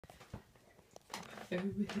Oh,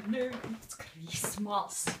 hello, it's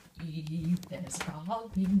Christmas Eve. There's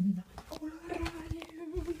Robin all around.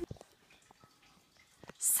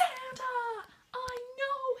 Santa! I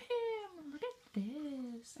know him! Look at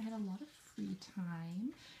this. I had a lot of free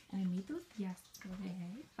time, and I made those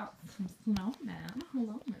yesterday. Got some snowmen.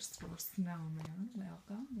 Hello, Mr. Snowman.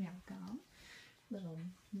 Welcome, welcome. Little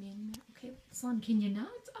min. Okay, son, can you not?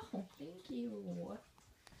 Oh, thank you.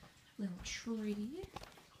 Little tree.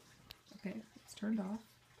 Okay, it's turned off.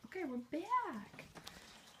 Okay, we're back.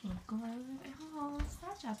 Oh, good. Oh,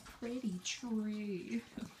 such a pretty tree.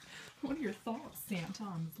 What are your thoughts, Santa,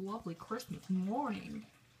 on this lovely Christmas morning?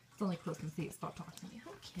 It's only Christmas Eve. Stop talking to me.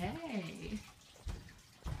 Okay.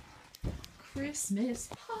 Christmas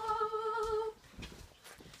pop.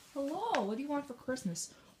 Hello, what do you want for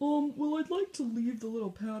Christmas? Well, I'd like to leave the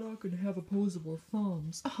little paddock and have opposable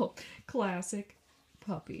thumbs. Oh, classic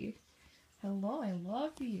puppy. Hello, I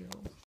love you.